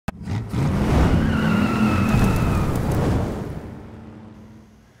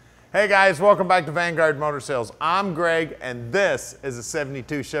Hey guys, welcome back to Vanguard Motor Sales. I'm Greg, and this is a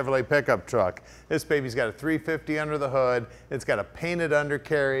 72 Chevrolet pickup truck. This baby's got a 350 under the hood. It's got a painted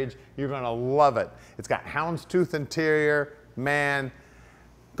undercarriage. You're gonna love it. It's got houndstooth interior. Man,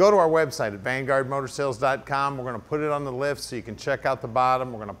 go to our website at vanguardmotorsales.com. We're gonna put it on the lift so you can check out the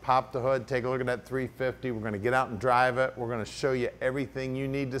bottom. We're gonna pop the hood, take a look at that 350. We're gonna get out and drive it. We're gonna show you everything you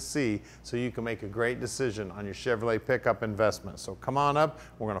need to see so you can make a great decision on your Chevrolet pickup investment. So come on up,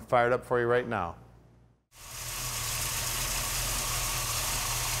 we're gonna fire it up for you right now.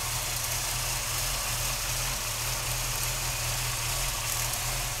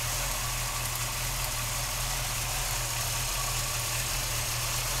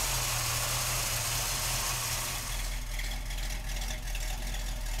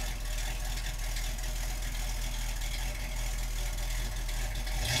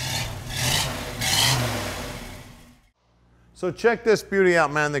 So check this beauty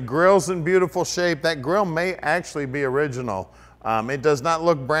out, man. The grill's in beautiful shape. That grill may actually be original. It does not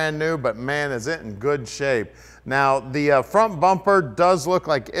look brand new, but man, is it in good shape. Now, the front bumper does look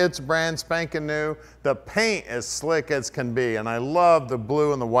like it's brand spanking new. The paint is slick as can be, and I love the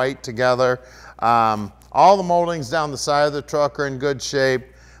blue and the white together. All the moldings down the side of the truck are in good shape.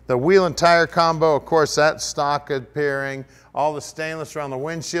 The wheel and tire combo, of course, that's stock appearing. All the stainless around the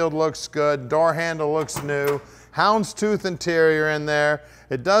windshield looks good. Door handle looks new. Houndstooth interior in there.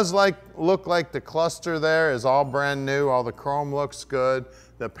 It does look like the cluster there is all brand new. All the chrome looks good.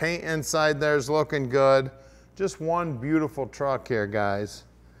 The paint inside there is looking good. Just one beautiful truck here, guys.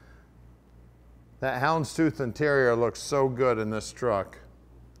 That houndstooth interior looks so good in this truck.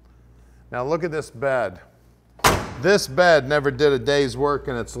 Now look at this bed. This bed never did a day's work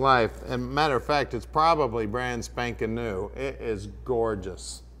in its life. And matter of fact, it's probably brand spanking new. It is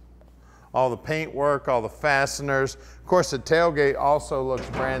gorgeous. All the paint work, all the fasteners. Of course, the tailgate also looks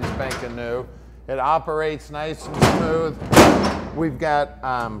brand spanking new. It operates nice and smooth. We've got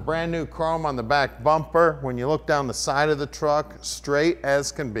brand new chrome on the back bumper. When you look down the side of the truck, straight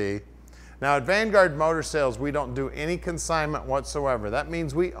as can be. Now at Vanguard Motor Sales, we don't do any consignment whatsoever. That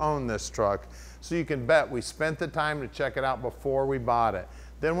means we own this truck. So you can bet we spent the time to check it out before we bought it.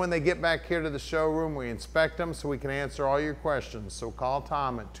 Then when they get back here to the showroom, we inspect them so we can answer all your questions. So call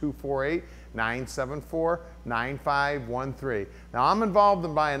Tom at 248-974-9513. Now I'm involved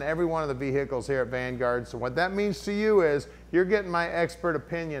in buying every one of the vehicles here at Vanguard. So what that means to you is you're getting my expert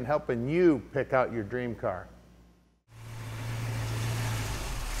opinion helping you pick out your dream car.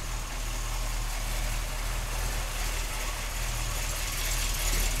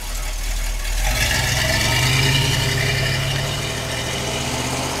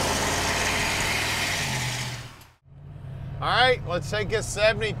 All right, let's take this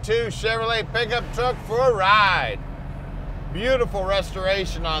 72 Chevrolet pickup truck for a ride. Beautiful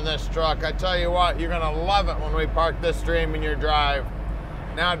restoration on this truck. I tell you what, you're gonna love it when we park this dream in your drive.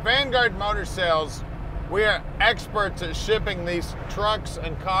 Now at Vanguard Motor Sales, we are experts at shipping these trucks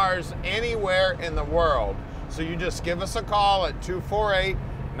and cars anywhere in the world. So you just give us a call at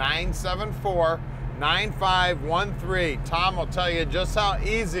 248-974-9513. Tom will tell you just how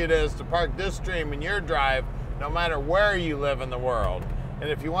easy it is to park this dream in your drive no matter where you live in the world. And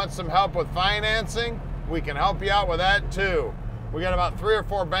if you want some help with financing, we can help you out with that too. We got about 3 or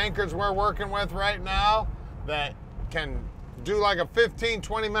 4 bankers we're working with right now that can do like a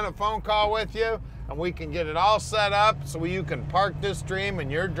 15-20 minute phone call with you, and we can get it all set up so you can park this dream in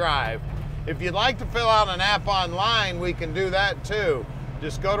your drive. If you'd like to fill out an app online, we can do that too.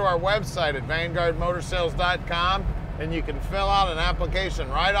 Just go to our website at vanguardmotorsales.com and you can fill out an application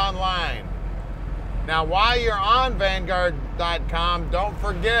right online. Now, while you're on Vanguard.com, don't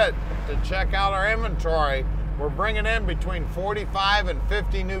forget to check out our inventory. We're bringing in between 45 and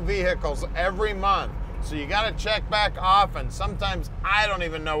 50 new vehicles every month. So you got to check back often. Sometimes I don't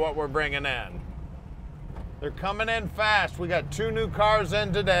even know what we're bringing in. They're coming in fast. We got 2 new cars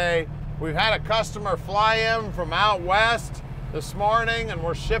in today. We've had a customer fly in from out west this morning, and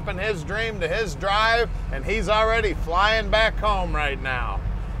we're shipping his dream to his drive, and he's already flying back home right now.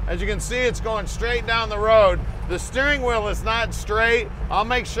 As you can see, it's going straight down the road. The steering wheel is not straight. I'll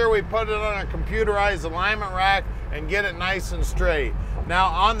make sure we put it on a computerized alignment rack and get it nice and straight. Now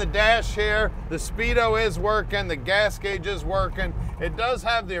on the dash here, the speedo is working, the gas gauge is working. It does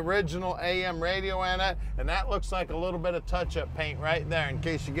have the original AM radio in it, and that looks like a little bit of touch-up paint right there in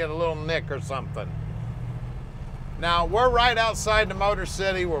case you get a little nick or something. Now we're right outside the Motor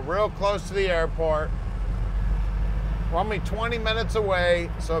City. We're real close to the airport. We're only 20 minutes away,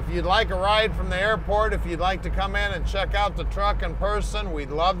 so if you'd like a ride from the airport, if you'd like to come in and check out the truck in person, we'd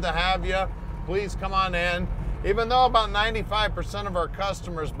love to have you. Please come on in. Even though about 95% of our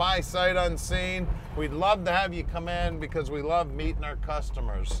customers buy sight unseen, we'd love to have you come in because we love meeting our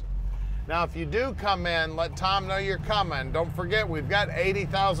customers. Now, if you do come in, let Tom know you're coming. Don't forget, we've got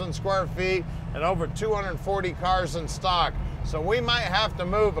 80,000 square feet and over 240 cars in stock. So we might have to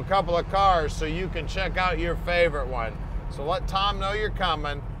move a couple of cars so you can check out your favorite one. So let Tom know you're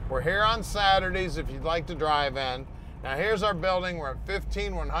coming. We're here on Saturdays if you'd like to drive in. Now here's our building. We're at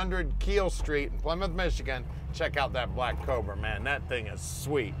 15100 Keel Street in Plymouth, Michigan. Check out that black Cobra, man. That thing is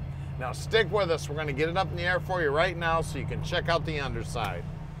sweet. Now stick with us. We're gonna get it up in the air for you right now so you can check out the underside.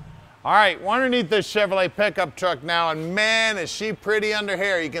 All right, we're underneath this Chevrolet pickup truck now, and man, is she pretty under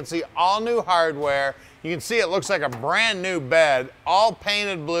here. You can see all new hardware. You can see it looks like a brand new bed, all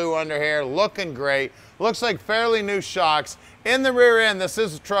painted blue under here, looking great. Looks like fairly new shocks. In the rear end, this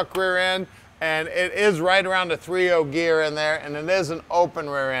is a truck rear end, and it is right around a 3.0 gear in there, and it is an open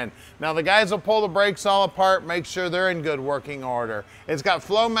rear end. Now the guys will pull the brakes all apart, make sure they're in good working order. It's got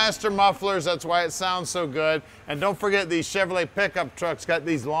Flowmaster mufflers, that's why it sounds so good. And don't forget, these Chevrolet pickup trucks got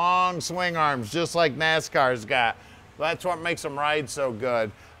these long swing arms, just like NASCAR's got. That's what makes them ride so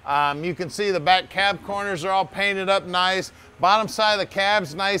good. You can see the back cab corners are all painted up nice. Bottom side of the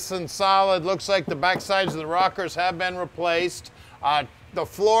cab's nice and solid. Looks like the back sides of the rockers have been replaced. The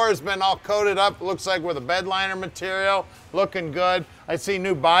floor has been all coated up, looks like with a bed liner material, looking good. I see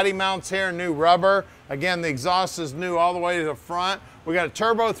new body mounts here, new rubber. Again, the exhaust is new all the way to the front. We got a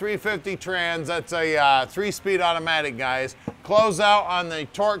turbo 350 trans, that's a 3-speed automatic, guys. Close out on the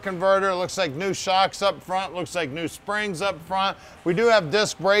torque converter, looks like new shocks up front, looks like new springs up front. We do have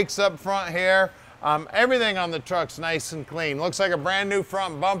disc brakes up front here. Everything on the truck's nice and clean. Looks like a brand new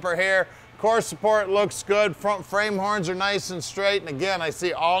front bumper here. Core support looks good. Front frame horns are nice and straight. And again, I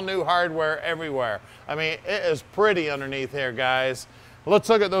see all new hardware everywhere. I mean, it is pretty underneath here, guys. Let's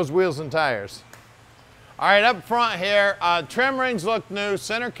look at those wheels and tires. All right, up front here, trim rings look new,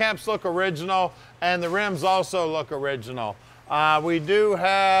 center caps look original, and the rims also look original. We do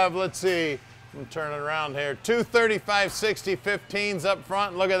have, let's see, I'm turning around here, two 35/60 15s up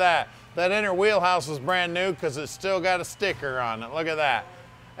front. Look at that. That inner wheelhouse is brand new because it's still got a sticker on it. Look at that.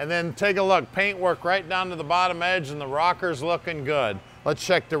 And then take a look, paintwork right down to the bottom edge, and the rocker's looking good. Let's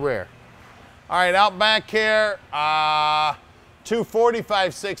check the rear. All right, out back here, two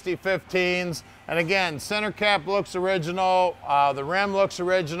 45/60 15s. And again, center cap looks original, the rim looks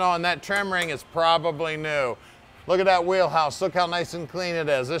original, and that trim ring is probably new. Look at that wheelhouse, look how nice and clean it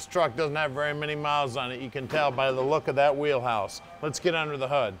is. This truck doesn't have very many miles on it, you can tell by the look of that wheelhouse. Let's get under the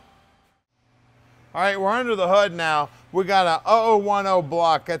hood. All right, we're under the hood now. We got a 0010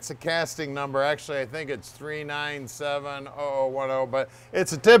 block. That's a casting number. Actually, I think it's 3970010, but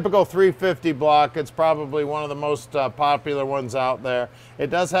it's a typical 350 block. It's probably one of the most popular ones out there. It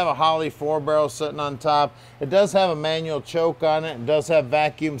does have a Holley 4-barrel sitting on top. It does have a manual choke on it. It does have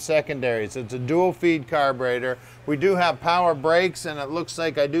vacuum secondaries. It's a dual feed carburetor. We do have power brakes, and it looks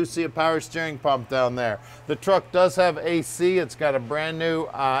like I do see a power steering pump down there. The truck does have AC. It's got a brand new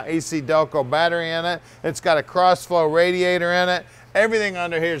AC Delco battery in it. It's got a cross-flow radiator in it. Everything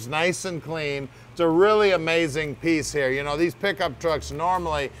under here is nice and clean. It's a really amazing piece here. You know, these pickup trucks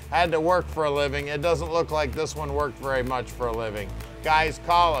normally had to work for a living. It doesn't look like this one worked very much for a living. Guys,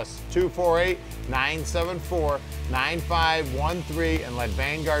 call us, 248-974-9513, and let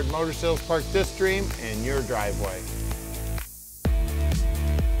Vanguard Motor Sales park this dream in your driveway.